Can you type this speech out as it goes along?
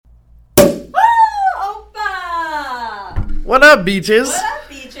What up, beaches? What up,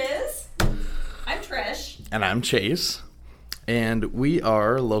 beaches? I'm Trish. And I'm Chase. And we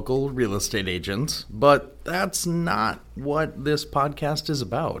are local real estate agents, but that's not what this podcast is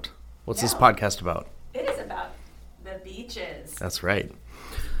about. What's this podcast about? It is about the beaches. That's right.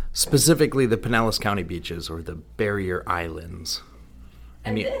 Specifically the Pinellas County beaches, or the Barrier Islands.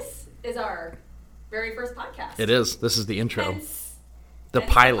 And this is our very first podcast. It is. This is the intro. The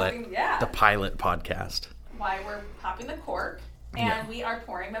pilot podcast. Why we're popping the cork, and we are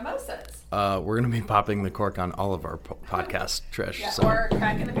pouring mimosas. We're going to be popping the cork on all of our podcasts, Trish. Yeah, so. Or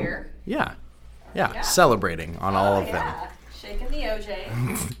cracking the beer. Yeah, celebrating on all of them. Shaking the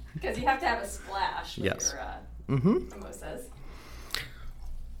OJ, because you have to have a splash with your mimosas.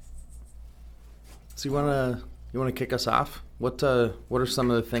 So you want to kick us off? What are some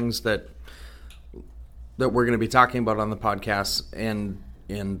of the things that we're going to be talking about on the podcast, and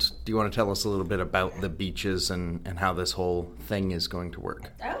do you want to tell us a little bit about the beaches and how this whole thing is going to work?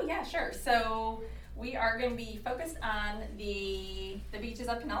 Oh, yeah, sure. So we are going to be focused on the beaches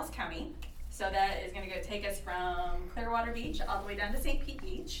of Pinellas County. So that is going to take us from Clearwater Beach all the way down to St. Pete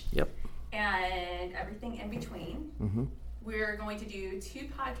Beach. Yep. And everything in between. Mm-hmm. We're going to do 2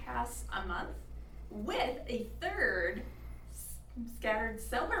 podcasts a month with a third scattered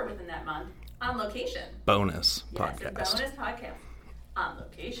somewhere within that month on location. Bonus podcast. Yes, a bonus podcast. On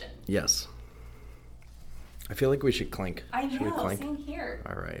location. Yes. I feel like we should clink. I know, should we clink? Same here.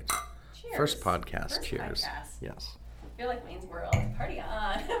 All right. Cheers. First podcast. First Cheers. Podcast. Yes. I feel like Wayne's World. Party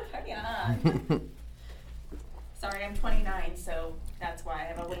on. Party on. Sorry, I'm 29, so that's why I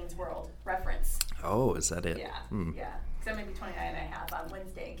have a Wayne's World reference. Oh, is that it? Yeah. Yeah. Because I'm going to be 29 and a half on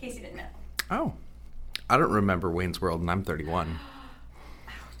Wednesday, in case you didn't know. Oh. I don't remember Wayne's World, and I'm 31.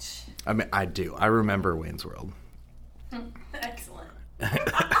 Ouch. I mean, I do. I remember Wayne's World. Excellent.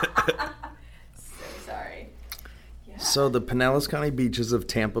 So sorry. Yeah. So the Pinellas County beaches of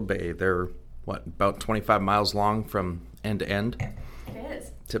Tampa Bay, they're, about 25 miles long from end to end? It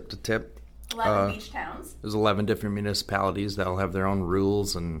is. Tip to tip. 11 beach towns. There's 11 different municipalities that'll have their own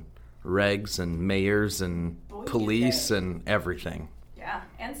rules and regs and mayors and police and everything. Yeah,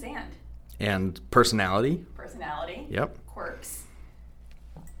 and sand. And personality. Personality. Yep. Quirks.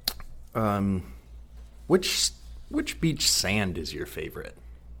 Which beach sand is your favorite?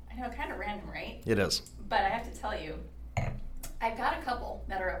 I know, kind of random, right? It is. But I have to tell you, I've got a couple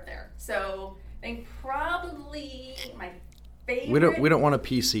that are up there. So I think probably my favorite. We don't want a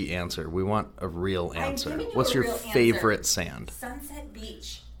PC answer. We want a real answer. What's your favorite sand? Sunset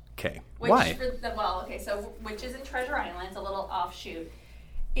Beach. Okay. Why? Which is in Treasure Island. It's a little offshoot.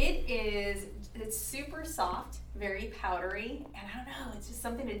 It's super soft, very powdery, and I don't know, it's just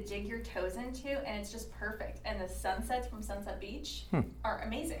something to dig your toes into, and it's just perfect. And the sunsets from Sunset Beach are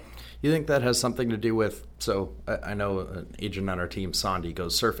amazing. You think that has something to do with, so I know an agent on our team, Sandy,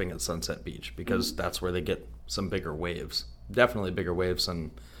 goes surfing at Sunset Beach because that's where they get some bigger waves. Definitely bigger waves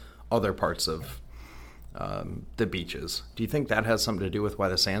than other parts of the beaches. Do you think that has something to do with why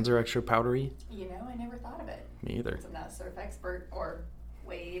the sands are extra powdery? You know, I never thought of it. Me either. I'm not a surf expert or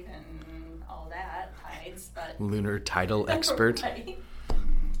wave and all that, tides, but lunar tidal expert. Right.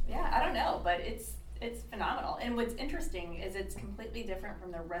 Yeah, I don't know, but it's phenomenal. And what's interesting is it's completely different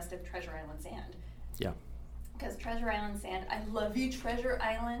from the rest of Treasure Island sand. Yeah. Because Treasure Island sand, I love you, Treasure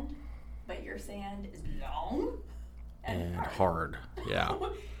Island, but your sand is long and hard. Yeah.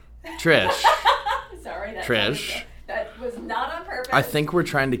 Trish. Sorry, Trish. That was not on purpose. I think we're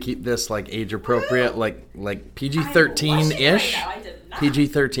trying to keep this age appropriate, like PG-13-ish.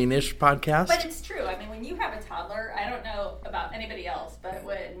 PG-13-ish podcast. But it's true. I mean, when you have a toddler, I don't know about anybody else, but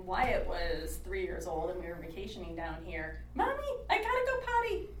when Wyatt was 3 years old and we were vacationing down here, Mommy, I gotta go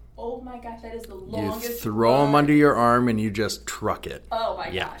potty. Oh my gosh, that is the longest. You throw him under your arm and you just truck it. Oh my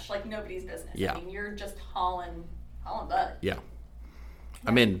gosh, like nobody's business. Yeah. I mean, you're just hauling butt. Yeah.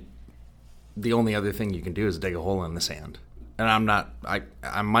 I mean, the only other thing you can do is dig a hole in the sand. And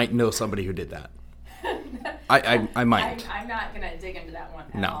I might know somebody who did that. I might. I'm not going to dig into that one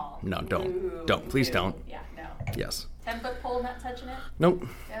at all. No, don't. Please don't. Yeah, no. Yes. 10-foot pole, not touching it? Nope.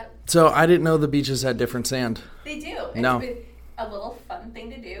 Yep. So I didn't know the beaches had different sand. They do. No. A little fun thing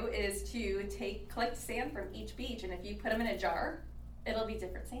to do is to collect sand from each beach, and if you put them in a jar, it'll be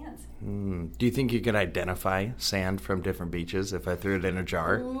different sands. Do you think you could identify sand from different beaches if I threw it in a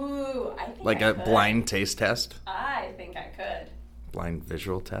jar? Ooh, I think like I a could. blind taste test? I think I could. Blind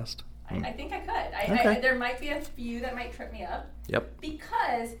visual test? I think I could. Okay. There might be a few that might trip me up. Yep.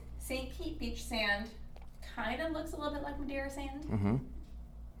 Because St. Pete Beach sand kind of looks a little bit like Madeira sand. Mm-hmm.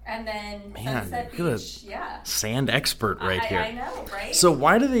 And then Man, Sunset you're Beach, yeah. Sand expert right here. I know, right? So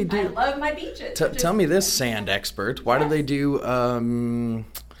why do they do... I love my beaches. Tell me this, sand expert. Why do they do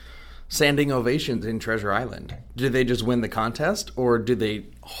sanding ovations in Treasure Island? Do they just win the contest, or do they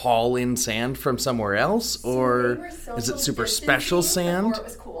haul in sand from somewhere else, or is it super special sand? It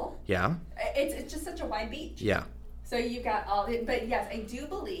was cool. Yeah. It's just such a wide beach. Yeah. So you've got all the, but yes, I do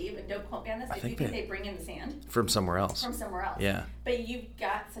believe, and don't quote me on this, I do think they bring in the sand. From somewhere else. Yeah. But you've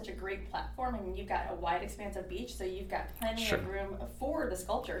got such a great platform, and you've got a wide expanse of beach, so you've got plenty of room for the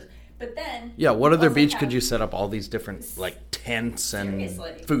sculptures. But then... Yeah, what other beach could you set up all these different, like, tents and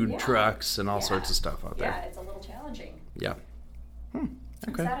food trucks and all sorts of stuff out there? Yeah, it's a little challenging. Yeah. Okay.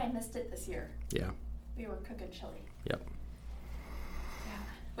 I'm sad I missed it this year. Yeah. We were cooking chili. Yep. Yeah.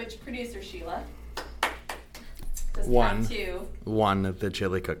 Which producer, Sheila... Won at the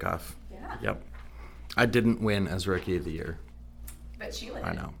chili cook-off. Yeah. Yep. I didn't win as Rookie of the Year. But Sheila did.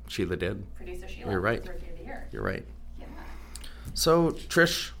 I know. Sheila did. Producer Sheila. You're right. Rookie of the Year. You're right. Yeah. So,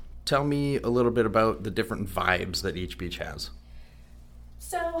 Trish, tell me a little bit about the different vibes that each beach has.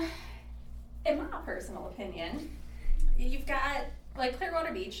 So, in my personal opinion, you've got, like,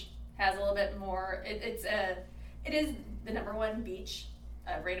 Clearwater Beach has a little bit more, it is the #1 beach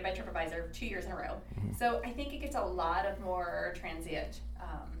rated by TripAdvisor 2 years in a row. Mm-hmm. So I think it gets a lot of more transient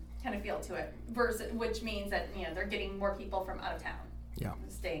kind of feel to it, which means that they're getting more people from out of town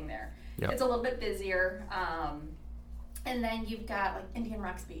staying there. Yep. It's a little bit busier. And then you've got like Indian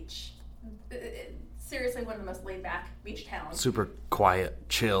Rocks Beach. Seriously, one of the most laid back beach towns. Super quiet,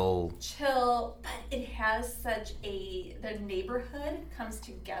 chill, but it has such the neighborhood comes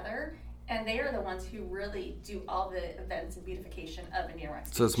together. And they are the ones who really do all the events and beautification of Indian Rocks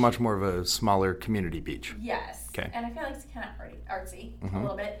Beach. So it's much more of a smaller community beach. Yes. Okay. And I feel like it's kind of artsy a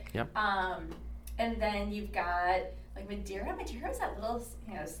little bit. Yep. And then you've got like Madeira. Madeira is that little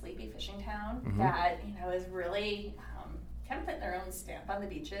sleepy fishing town that is really kind of putting their own stamp on the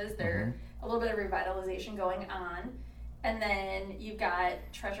beaches. There's a little bit of revitalization going on. And then you've got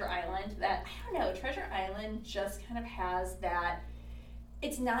Treasure Island. That I don't know. Treasure Island just kind of has that.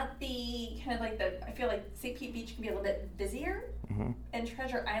 It's not the kind of like I feel like St. Pete Beach can be a little bit busier, and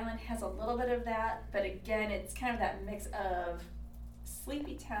Treasure Island has a little bit of that, but again, it's kind of that mix of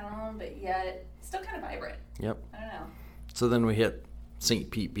sleepy town, but yet still kind of vibrant. Yep. I don't know. So then we hit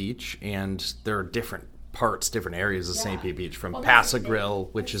St. Pete Beach, and there are different areas of St. Pete Beach, from Paso Grill,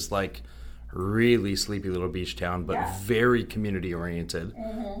 which is like really sleepy little beach town, but very community oriented,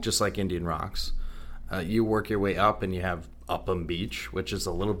 just like Indian Rocks. You work your way up, and you have Upham Beach, which is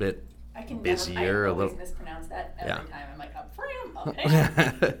a little bit busier. I always mispronounce that every time. I'm like,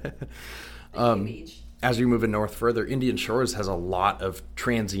 Upham. Beach. As you're moving north further, Indian Shores has a lot of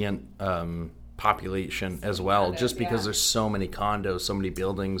transient population as well, just because there's so many condos, so many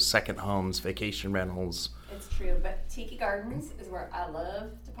buildings, second homes, vacation rentals. It's true, but Tiki Gardens is where I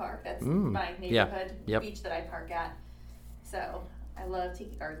love to park. That's my neighborhood beach that I park at. So I love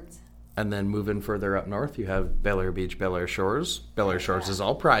Tiki Gardens. And then moving further up north, you have Bel Air Beach, Bel Air Shores. Bel Air Shores is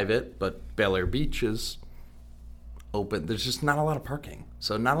all private, but Bel Air Beach is open. There's just not a lot of parking.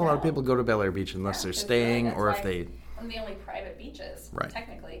 So not a lot of people go to Bel Air Beach unless they're staying or if they... One of the only private beaches,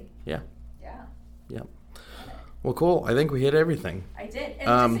 technically. Yeah. Yeah. Yep. Well, cool. I think we hit everything. I did.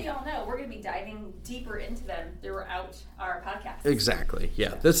 And just so y'all know, we're going to be diving deeper into them throughout our podcast. Exactly.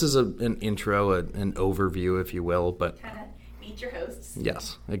 Yeah. So. This is an intro, an overview, if you will, but... Kind of meet your hosts.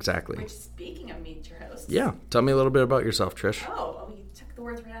 Yes, exactly. Which, speaking of meet your hosts. Yeah. Tell me a little bit about yourself, Trish. Oh, you took the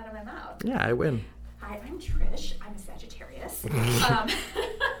words right out of my mouth. Yeah, I win. Hi, I'm Trish. I'm a Sagittarius.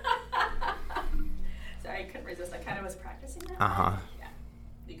 Sorry, I couldn't resist. I kind of was practicing that. Uh-huh. Yeah.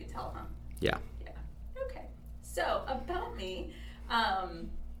 You could tell, huh? Yeah. Yeah. Okay. So, about me,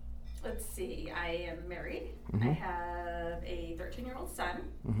 let's see. I am married. I have a 13-year-old son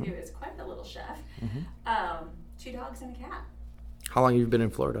who is quite the little chef. 2 dogs and a cat. How long have you been in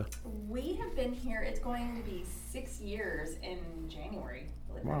Florida? We have been here, it's going to be 6 years in January.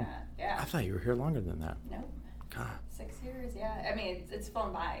 Wow. Yeah. I thought you were here longer than that. No. God. 6 years, yeah. I mean, it's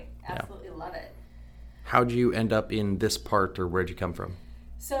flown by. Absolutely love it. How'd you end up in this part, or where'd you come from?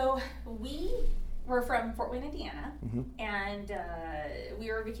 So we were from Fort Wayne, Indiana, and we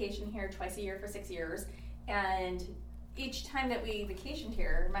were vacation here twice a year for 6 years. And each time that we vacationed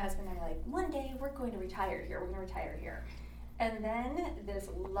here, my husband and I were like, one day we're going to retire here. We're going to retire here. And then this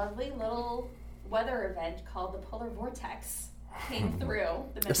lovely little weather event called the Polar Vortex came through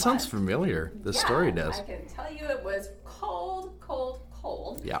the Midwest. It sounds familiar. The story does. I can tell you it was cold, cold,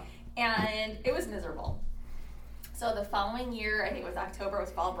 cold. Yeah. And it was miserable. So the following year, I think it was October, it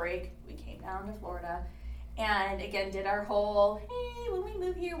was fall break, we came down to Florida. And again, did our whole, hey, when we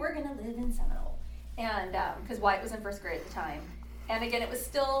move here, we're going to live in Seminole. And because Wyatt was in first grade at the time. And again, it was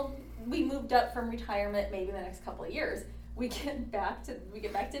still, we moved up from retirement maybe in the next couple of years. We get back to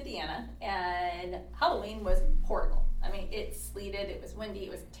Deanna, and Halloween was horrible. I mean, it sleeted, it was windy,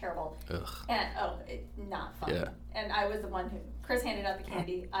 it was terrible. Ugh. And, not fun. Yeah. And I was the one Chris handed out the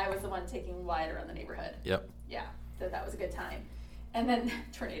candy. I was the one taking Wyatt around the neighborhood. Yep. Yeah, so that was a good time. And then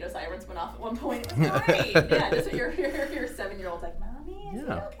tornado sirens went off at one point. It was great. Yeah, just your 7-year-old's like, Mommy, is it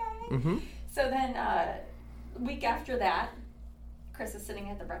okay? Mm-hmm. So then, a week after that, Chris is sitting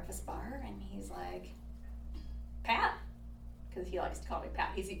at the breakfast bar, and he's like, Pat, because he likes to call me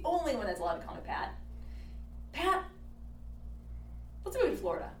Pat. He's the only one that's allowed to call me Pat. Pat, let's move to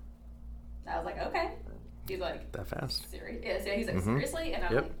Florida. I was like, okay. He's like, that fast? Serious? Yeah, so he's like, seriously? And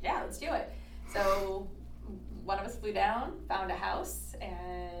I'm like, yeah, let's do it. So one of us flew down, found a house,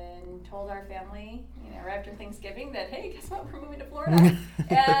 and told our family, right after Thanksgiving that, hey, guess what? We're moving to Florida.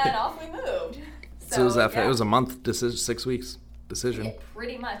 And off we moved. So it was a month decision, 6 weeks decision.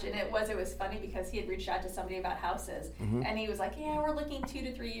 Pretty much. And it was funny because he had reached out to somebody about houses. Mm-hmm. And he was like, yeah, we're looking 2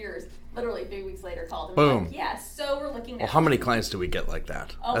 to 3 years. Literally 3 weeks later called him. Boom. Like, yeah, so we're looking now. Well, how many clients do we get like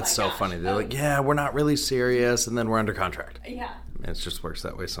that? Oh, that's so funny. They're like, yeah, we're not really serious, and then we're under contract. Yeah. It just works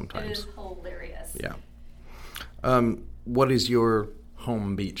that way sometimes. It is hilarious. Yeah. What is your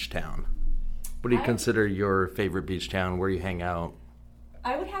home beach town? What do you consider your favorite beach town? Where you hang out?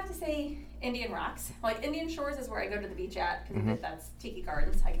 I would have to say Indian Rocks. Like, Indian Shores is where I go to the beach at, because that's Tiki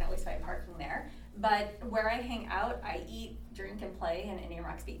Gardens. I can always find parking there. But where I hang out, I eat, drink, and play in Indian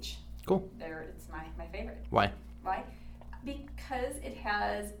Rocks Beach. Cool. It's my favorite. Why? Because it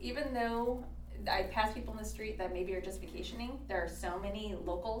has, even though I pass people in the street that maybe are just vacationing, there are so many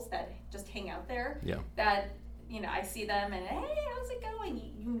locals that just hang out there that, I see them and, hey, how's it going?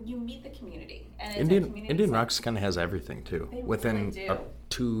 You meet the community. And it's Indian Rocks kind of has everything, too. Within really do. A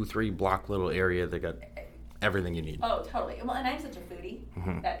 2-3 block little area, they got everything you need. Oh, totally. Well, and I'm such a foodie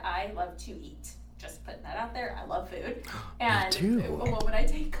that I love to eat. Just putting that out there. I love food. And Me too. Well, when I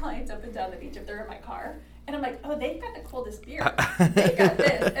take clients up and down the beach, if they're in my car, and I'm like, oh, they've got the coldest beer. They've got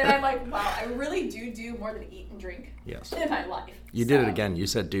this. And I'm like, wow, I really do more than eat and drink in my life. You did it again. You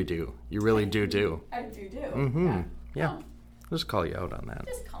said do. You really do. I do. Mm-hmm. Yeah. I'll just call you out on that.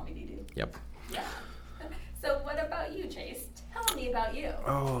 Just call me do. Yep. Yeah. So what about you, Chase? Tell me about you.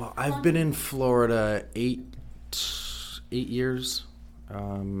 Oh, I've been in Florida 8 years.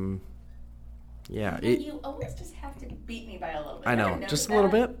 Yeah. You always just have to beat me by a little bit. I know. Just a little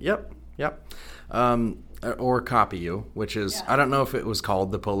bit. Yep. Or copy you, which is, I don't know if it was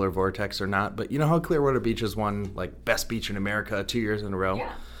called the Polar Vortex or not, but you know how Clearwater Beach has won, like, Best Beach in America 2 years in a row?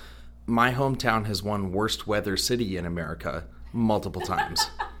 Yeah. My hometown has won Worst Weather City in America multiple times.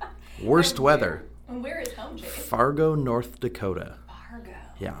 Worst weather. And where is home, Chase? Fargo, North Dakota. Fargo.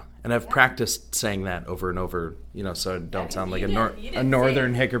 Yeah. And I've practiced saying that over and over, so I don't sound like a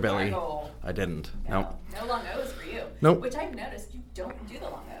northern hickerbilly. Fargo. I didn't. No long O's for you. Nope. Which I've noticed you don't do the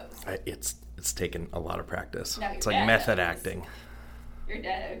long O's. It's taken a lot of practice. No, it's like method acting. Your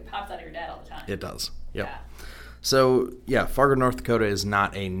dad, it pops out of your dad all the time. It does. Yep. Yeah. So, Fargo, North Dakota is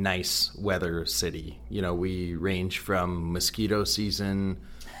not a nice weather city. We range from mosquito season,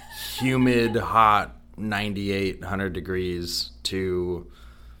 humid, hot, 98, 100 degrees to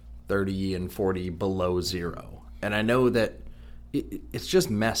 30 and 40 below zero. And I know that it's just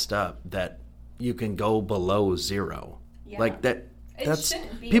messed up that you can go below zero. Yeah. Like that. That's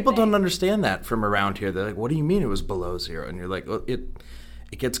shouldn't be people don't understand that from around here. They're like, "What do you mean it was below zero?" And you're like, "Well, it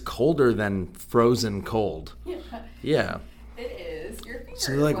gets colder than frozen cold." Yeah. It is. Your fingers.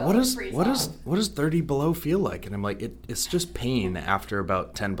 So you're like, what does 30 below feel like? And I'm like, it's just pain after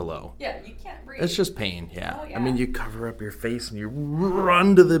about 10 below. Yeah, you can't breathe. It's just pain. Yeah. Oh, yeah. I mean, you cover up your face and you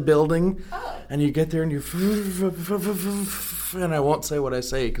run to the building, and you get there and you and I won't say what I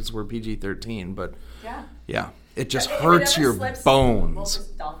say because we're PG-13, but yeah. It just hurts your bones. We'll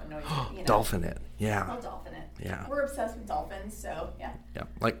just dolphin noise. Dolphin it, yeah. We'll dolphin it. Yeah. We're obsessed with dolphins, so yeah. Yeah,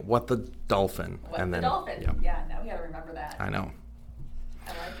 like what the dolphin. Dolphin. Yeah, now we gotta remember that. I know. I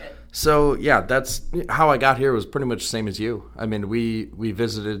like it. So that's how I got here. Was pretty much the same as you. I mean, we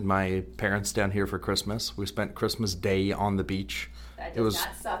visited my parents down here for Christmas. We spent Christmas Day on the beach. That does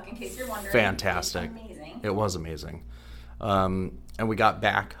not suck, in case you're wondering. Fantastic. It's amazing. It was amazing. And we got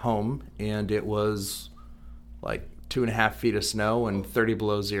back home, and it was like 2.5 feet of snow and 30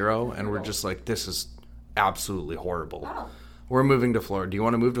 below zero, and we're just like, this is absolutely horrible. Wow. We're moving to Florida. Do you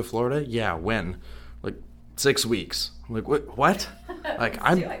want to move to Florida? Yeah, when? Like 6 weeks. I'm like, what? Like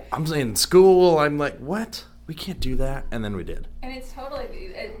I'm in school. I'm like, what? We can't do that. And then we did. And it's totally,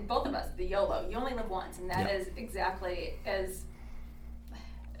 both of us, the YOLO. You only live once, and that Yeah. is exactly as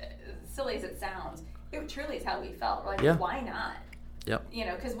silly as it sounds. It truly is how we felt. We're like, Yeah. why not? Yep. You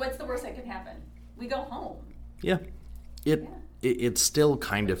know, because what's the worst that could happen? We go home. Yeah. It still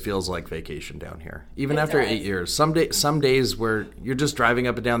kind of feels like vacation down here, even It after does. 8 years. Some days where you're just driving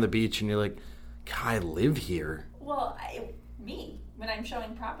up and down the beach and you're like, God, I live here. Well, when I'm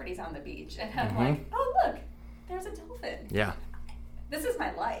showing properties on the beach, and I'm Mm-hmm. like, oh, look, there's a dolphin. Yeah, This is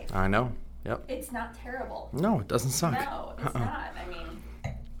my life. I know. Yep. It's not terrible. No, it doesn't suck. No, it's not. I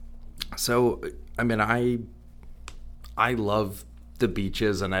mean, So, I mean, I love the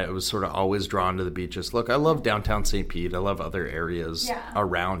beaches, and I was sort of always drawn to the beaches. Look, I love downtown St. Pete. I love other areas Yeah.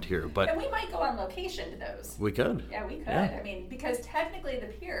 around here, and but we might go on location to those. we could. Yeah, we could. Yeah. I mean, because technically the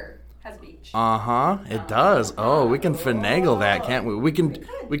pier has a beach. Uh-huh, it does. Oh, we can finagle that, can't we? We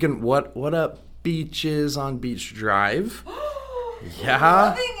can, what up beaches on Beach Drive? Yeah,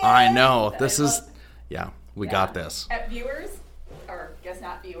 Loving it. I know. This I is, love- yeah, we Yeah. got this. Viewers, or I guess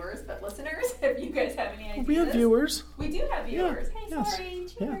not viewers, but listeners, if you guys have any ideas. We have viewers. We do have viewers. Hey, yes, sorry,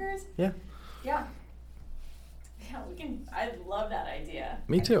 yeah, cheers. Yeah, Yeah. Yeah, we can. I love that idea.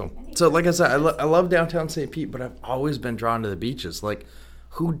 me too. I need So, to- like I said, I love downtown St. Pete, but I've always been drawn to the beaches. Like,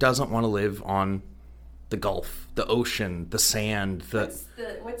 who doesn't want to live on the Gulf, the ocean, the sand, What's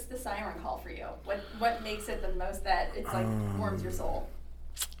the siren call for you? What makes it the most that it's like warms your soul?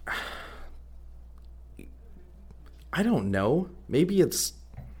 I don't know. Maybe it's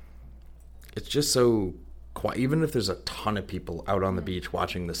just so quiet. Even if there's a ton of people out on the beach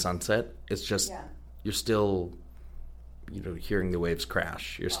watching the sunset, it's just Yeah. you're still, hearing the waves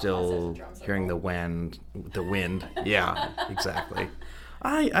crash. You're that's still a drum circle. hearing the wind. Yeah, exactly.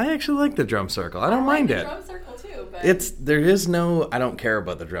 I actually like the drum circle. I don't mind the it. drum circle too, but There is no I don't care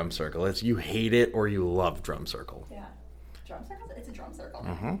about the drum circle. It's you hate it or you love drum circle. yeah, drum circle. It's a drum circle.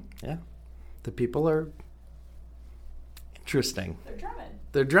 Yeah, the people are interesting. They're drumming.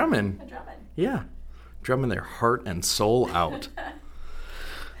 They're drumming. They're drumming. Yeah, drumming their heart and soul out.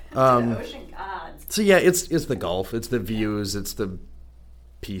 The ocean gods. So yeah, it's the Gulf, it's the views, it's the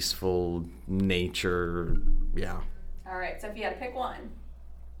peaceful nature. Yeah. All right. So if you had to pick one,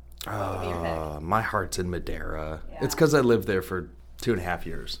 what would be your pick? My heart's in Madeira. Yeah. It's because I lived there for 2.5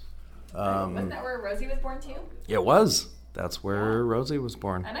 years. Wasn't that where Rosie was born too? It was. That's where Rosie was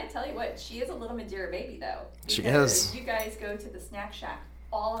born. And I tell you what, she is a little Madeira baby though. She because is. You guys go to the snack shack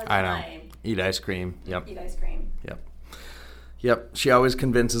all the I time. know. Eat ice cream. Yep. Eat ice cream. Yep. She always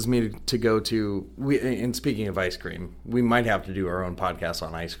convinces me to go to. And speaking of ice cream, we might have to do our own podcast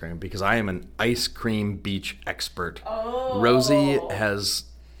on ice cream because I am an ice cream beach expert. Oh. Rosie has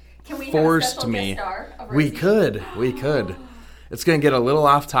Can we forced have a special me. guest star of We Rosie? could. It's going to get a little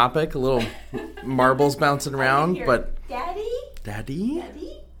off topic, a little marbles bouncing around, Here. but Daddy?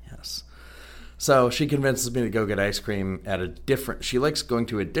 yes. So she convinces me to go get ice cream at a different. She likes going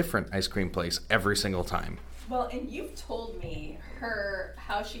to a different ice cream place every single time. Well, and you've told me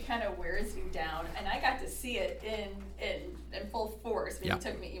how she kind of wears you down, and I got to see it in full force when Yeah. you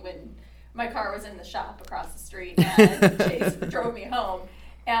took me when my car was in the shop across the street, and Chase drove me home,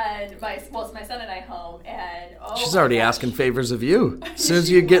 and my son and I home, and She's my already gosh. asking favors of you. As soon as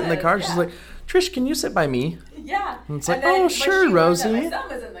you get in the car, she's yeah. like, Trish, can you sit by me? Yeah. And it's like, then oh, when sure, she learned Rosie. that my son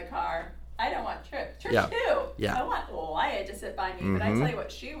was in the car. I don't want Trish Yeah. too. Yeah. I want Wyatt to sit by me. But I tell you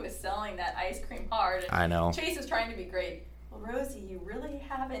what, she was selling that ice cream hard. And I know. Chase was trying to be great. Well, Rosie, you really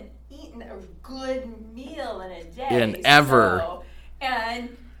haven't eaten a good meal in a day. In ever.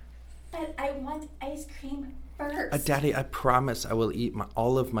 But I want ice cream first. Daddy, I promise I will eat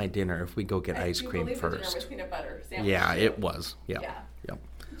all of my dinner if we go get ice do cream believe the dinner first. was peanut butter sandwich. Yeah, too. it was. Yeah. Yeah. Yep.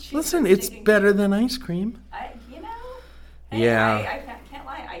 She's Listen, been it's sticking- better than ice cream. Hey, Yeah. I can't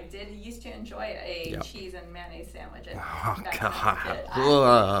lie. I did used to enjoy a Yep. cheese and mayonnaise sandwich. Oh, back when I was a God. kid.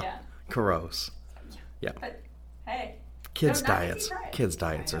 Ugh. Yeah. Gross. Yeah. But hey, Kids' no, not diets. easy, right? Kids'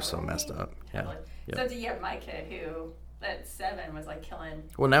 diets I are know, so right? messed up. Yeah. Totally. Yep. So do you have my kid who at 7 was like killing?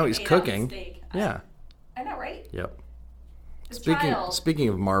 Well, now he's 8-ounce cooking. steak. Yeah. I know, right? Yep. This Speaking child. speaking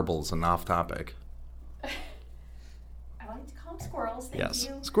of marbles and off topic. I like to call them squirrels. Thank Yes.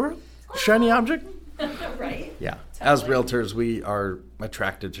 you. Squirrel? Shiny object? Right? Yeah. As Totally. realtors, we are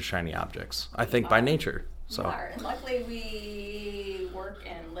attracted to shiny objects. I think by nature. So We are. And luckily we work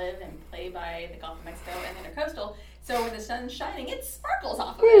and live and play by the Gulf of Mexico and Intercoastal. So when the sun's shining, it sparkles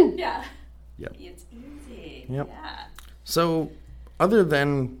off of it. Yeah. Yep. It's easy. Yep. Yeah. So other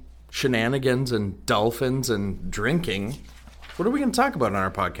than shenanigans and dolphins and drinking, what are we going to talk about on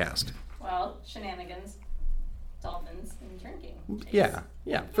our podcast? Well, shenanigans, dolphins, and drinking. Yeah.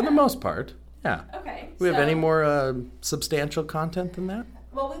 Yeah. For the most part. Yeah. Okay. We have so- any more substantial content than that?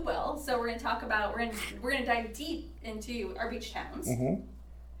 Well, we will. So we're going to talk about, we're going to dive deep into our beach towns. Mm-hmm.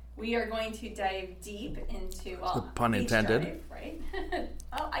 We are going to dive deep into, well, pun beach intended. Drive, right?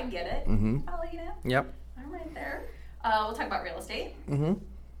 Oh, I get it. Mm-hmm. Oh, you know. Yep. I'm right there. We'll talk about real estate. Mm-hmm.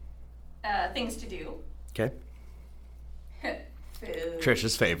 Things to do. Okay. Food.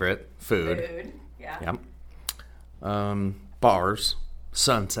 Trish's favorite, food. Yeah. Yep. Bars,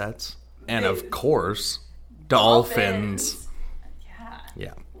 sunsets, and Food. of course, dolphins. Yeah.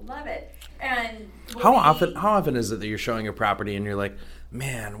 Yeah. Love it. And How often is it that you're showing a property and you're like,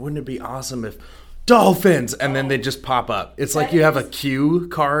 man, wouldn't it be awesome if dolphins, and then they just pop up? It's like you have a cue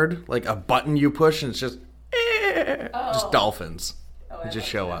card, like a button you push, and it's just dolphins. They just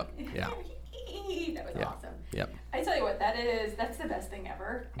show up. Yeah. That was awesome. Yep. I tell you what, that's the best thing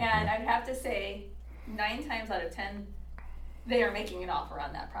ever. And I'd have to say 9 times out of 10, they are making an offer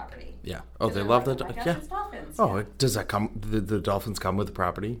on that property. Yeah. Oh, they love the dolphins. Dolphins. Oh, yeah. does that come? The dolphins come with the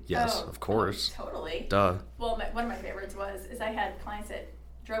property? Yes, of course. Totally. Duh. Well, one of my favorites is I had clients that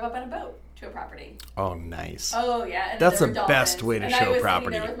drove up on a boat to a property. Oh, nice. Oh yeah, and that's the dolphins. best way to and show I was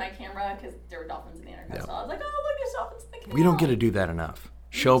property. There with my camera because there were dolphins in the internet. So I was like, oh look, there's dolphins in the canal. We don't get to do that enough.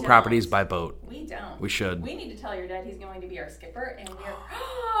 Show properties by boat. We don't. We should. We need to tell your dad he's going to be our skipper, and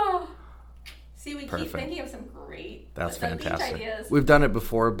we're. See, we keep thinking of some great. That's beach fantastic. ideas. We've done it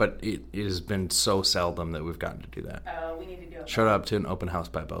before, but it has been so seldom that we've gotten to do that. Oh, we need to do it. Showed up to an open house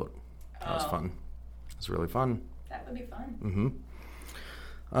by boat. That was fun. It was really fun. That would be fun. Mm-hmm.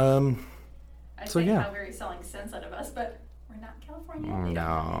 I think how very selling sense out of us, but we're not California.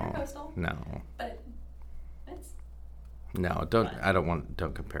 No. Coastal. No. But it's. No, don't. Fun. I don't want.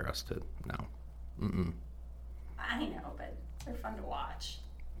 Don't compare us to. No. Mm-mm. I know, but they're fun to watch.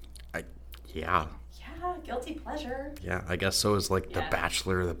 Yeah. Yeah, guilty pleasure. Yeah, I guess so is like The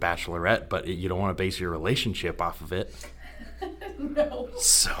Bachelor or The Bachelorette, but you don't want to base your relationship off of it. No.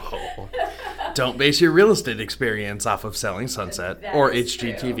 So, don't base your real estate experience off of Selling Sunset or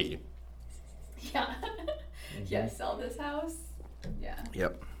HGTV. True. Yeah. Yeah, sell this house. Yeah.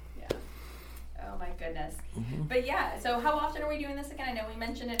 Yep. Yeah. Oh my goodness. But yeah, so how often are we doing this again? I know we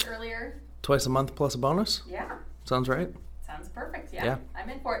mentioned it earlier. Twice a month plus a bonus? Yeah. Sounds right. Sounds perfect. Yeah. I'm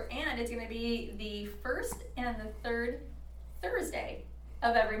in for it. And it's going to be the first and the third Thursday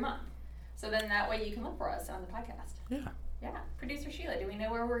of every month. So then that way you can look for us on the podcast. Yeah. Yeah. Producer Sheila, do we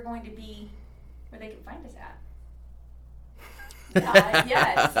know where we're going to be, where they can find us at?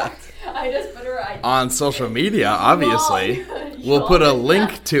 Yes. I just put her on social media, obviously. We'll put a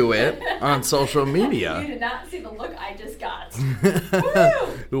link to it on social media. You did not see the look I just got.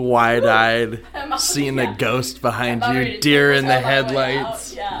 Wide-eyed, seeing a ghost behind you, deer in the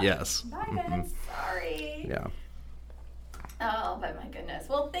headlights. Yeah. Yes. Bye, sorry. Yeah. Oh, but my goodness.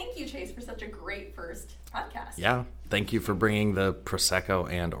 Well, thank you, Chase, for such a great first podcast. Yeah. Thank you for bringing the Prosecco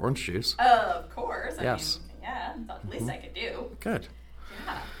and orange juice. Of course. Yes. Yeah, that's the least I could do. Good.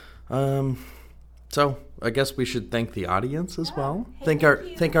 Yeah. So I guess we should thank the audience as well. Thank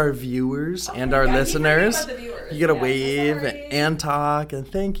our viewers and our listeners. You get to wave and talk and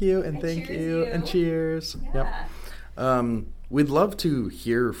thank you and thank you and cheers. Yeah. Yep. We'd love to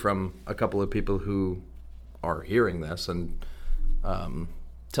hear from a couple of people who are hearing this and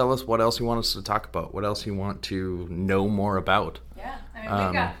tell us what else you want us to talk about, what else you want to know more about. Yeah. I mean,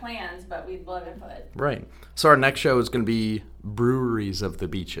 we've got plans, but we'd love input. Right. So our next show is going to be Breweries of the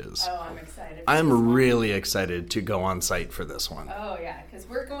Beaches. Oh, I'm excited. I'm really excited to go on site for this one. Oh, yeah, because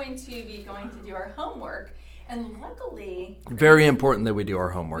we're going to be going to do our homework. And luckily... Very important that we do our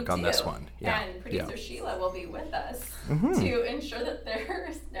homework on this one. Yeah. And producer Sheila will be with us to ensure that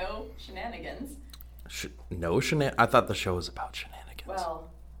there's no shenanigans. I thought the show was about shenanigans. Well,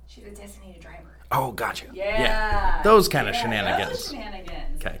 she's a designated driver. Oh, gotcha. Yeah. Those kind of shenanigans. Those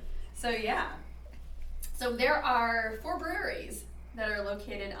shenanigans. Okay. So, yeah. So there are 4 breweries that are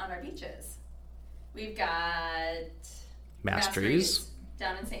located on our beaches. We've got Masteries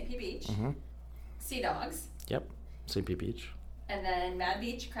down in St. Pete Beach. Sea Dogs. Yep. St. Pete Beach. And then Mad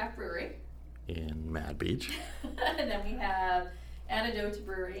Beach Craft Brewery. In Mad Beach. And then we have Antidote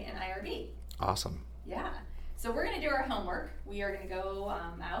Brewery and IRB. Awesome. Yeah. So we're going to do our homework. We are going to go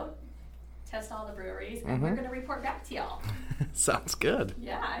out, test all the breweries, and we're going to report back to y'all. Sounds good.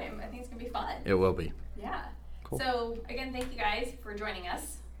 Yeah, I think it's going to be fun. It will be. Yeah. Cool. So, again, thank you guys for joining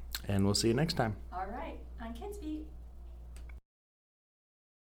us. And we'll see you next time. All right. On Kids Beat.